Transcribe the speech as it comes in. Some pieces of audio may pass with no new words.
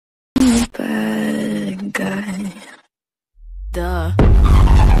bad guy. Duh.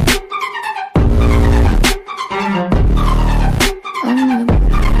 I'm the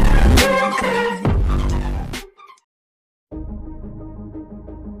bad guy.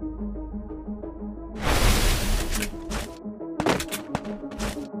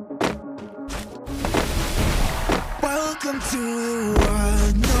 Welcome to the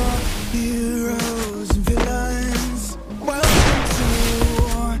world, no heroes and villains. Welcome to the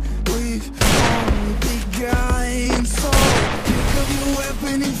war, we've only begun. So pick up your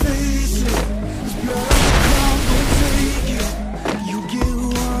weapon and face it. There's blood on the ground, go take it. You get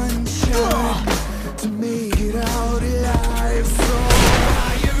one shot to make it out alive. So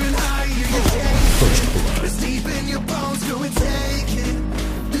higher and higher you take it. It's deep in your bones, go and take it.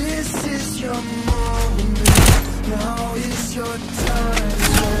 This is your moment. Now is your time,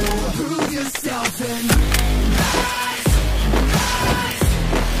 so prove yourself and rise, rise.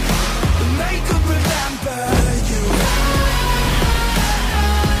 Make them remember you.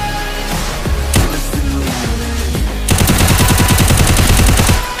 Push through heaven.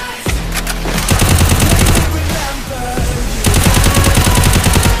 Rise, make them remember you.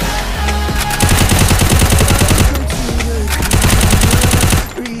 Welcome to the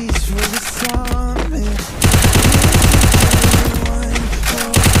reach for the summit.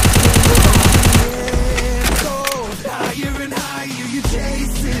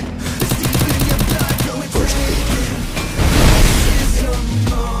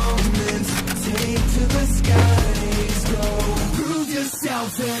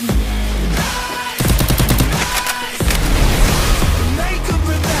 And rise, rise. Make them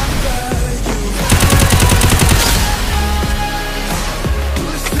remember you.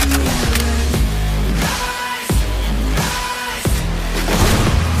 Push through heaven. Rise, rise.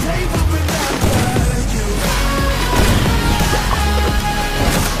 They will remember you.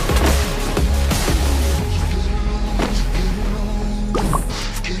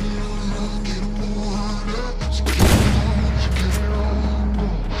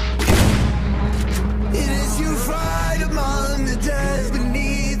 It is you fight among the dead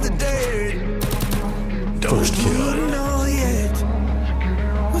beneath the dirt. Don't you know yet?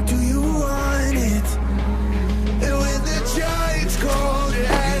 Or do you want it? And when the giants call to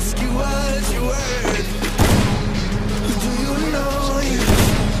ask you what you're worth, do you know yet?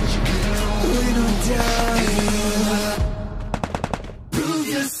 We don't die. Prove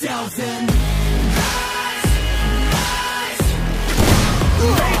yourself and rise, rise.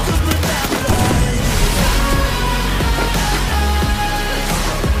 Make them remember.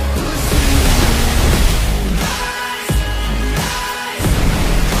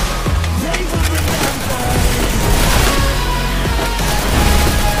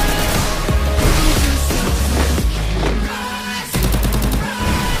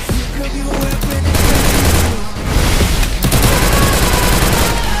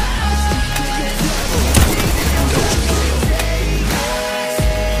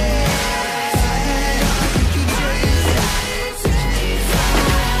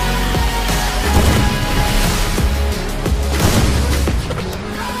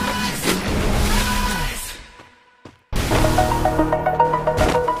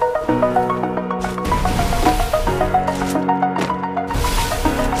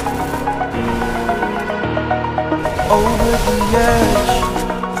 Over the edge,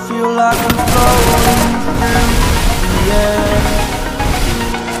 feel like I'm floating through the air.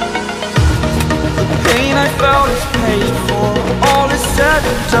 The pain I felt is paid for, all is said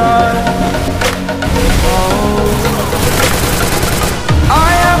and done. Oh,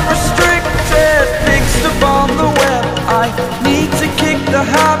 I am restricted, fixed upon the web. I need to kick the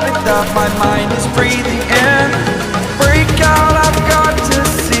habit that my mind is breathing in. Break out, I've got to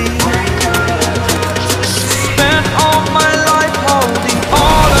see. Spent all my life holding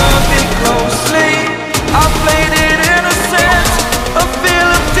all of it closely. I played it innocent, a feel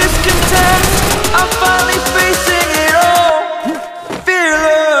of discontent. I'm finally facing it all,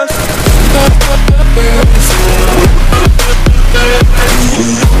 fearless. Fearless.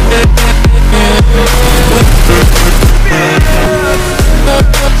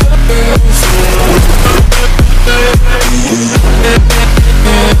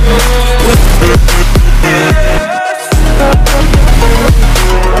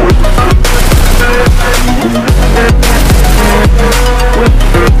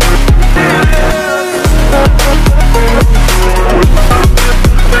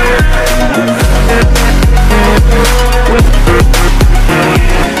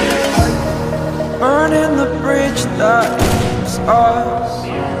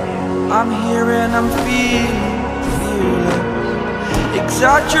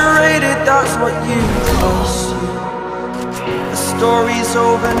 Saturated, that's what you assume. The story's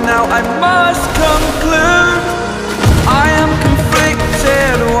over now, I must conclude. I am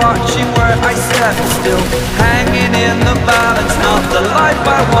conflicted, watching where I step still, hanging in the balance, not the life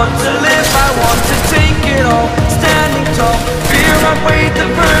I want to live. I want to take it all, standing tall, fear I weighed the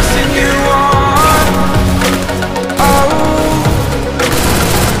person you are. Oh,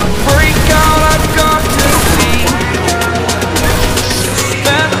 break out, I've got to see.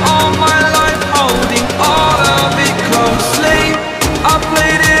 Spent all my life holding all of it closely. I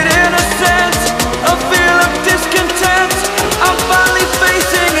played it innocent, a feel of discontent. I'm finally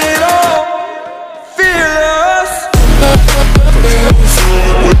facing it all, fearless.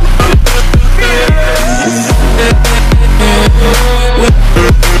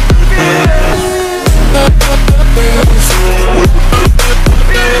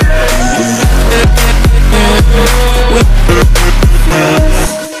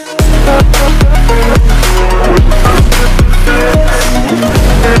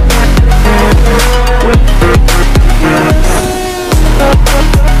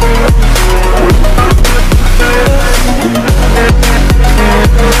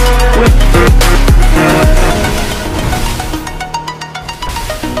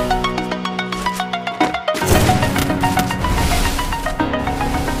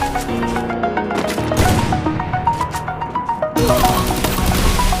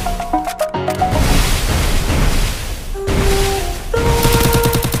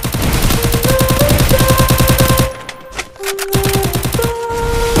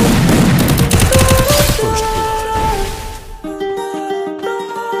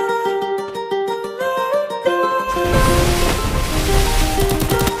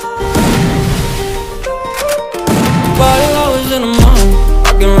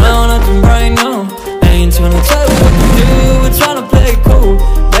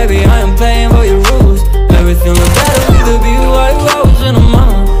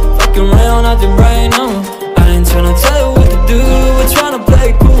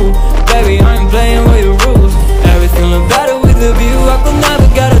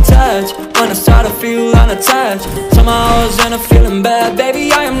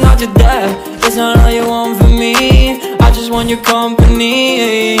 Your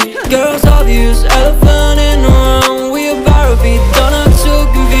company, girls obvious, elephant in the room. We about to be done, I'm too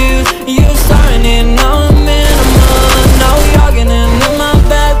confused. You're starting it, now I'm in a month. Now we arguing in my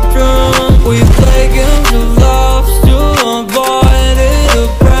bedroom. We play games of love to avoid the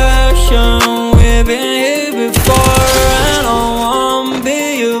depression. We've been here before and I wanna be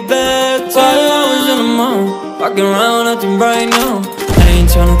your bed. 5 hours in a month, walking around acting bright now. I ain't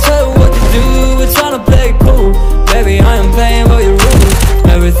tryna tell you what to do, we're tryna play cool. Baby, I am playing by your rules.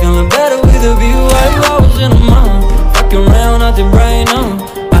 Everything look better with a view. 5 hours in a month, fucking around, nothing right now.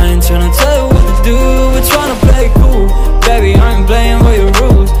 I ain't tryna tell you what to do, we're tryna play cool. Baby, I ain't playing by your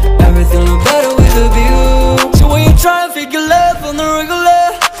rules. Everything look better with a view. So when you try and figure love on the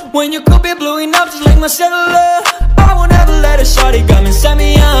regular, when you could be blowing up just like my cellular, I won't ever let a shawty come and set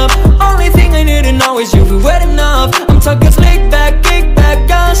me up. Only thing I need to know is you be wet enough. I'm talking slick back, kick back,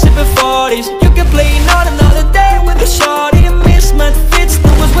 gun sipping 40s. You can play not another day with a shawty. A mismatch fits,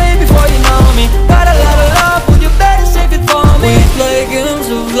 that was way before you know me. Got a lot of love, but you better save it for me. We play games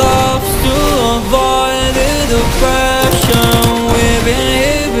of love to avoid the depression. We've been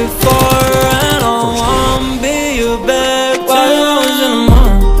here before and I wanna be your bed. 5 hours in a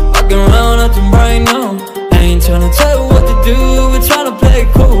month, walking around acting bright now. I ain't tryna tell you what to do, we're tryna play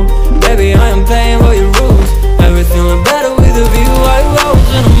cool. Baby, I am playing by your rules. Everything look better with a view. 5 hours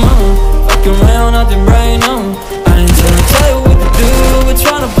in a month, fucking around acting bright now. I ain't tryna tell you what to do, we're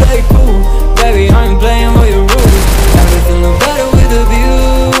tryna play cool. Baby, I ain't playing by your rules. Everything look better with a view.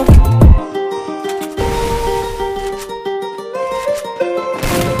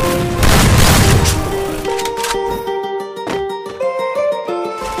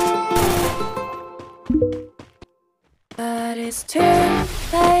 But it's too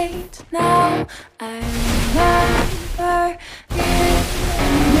late now. I remember you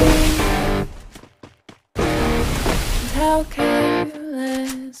and me, and how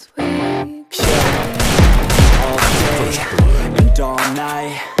careless we All day and all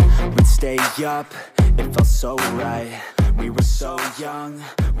night, we'd stay up, it felt so right. We were so young,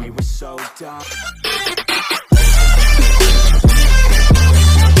 we were so dumb.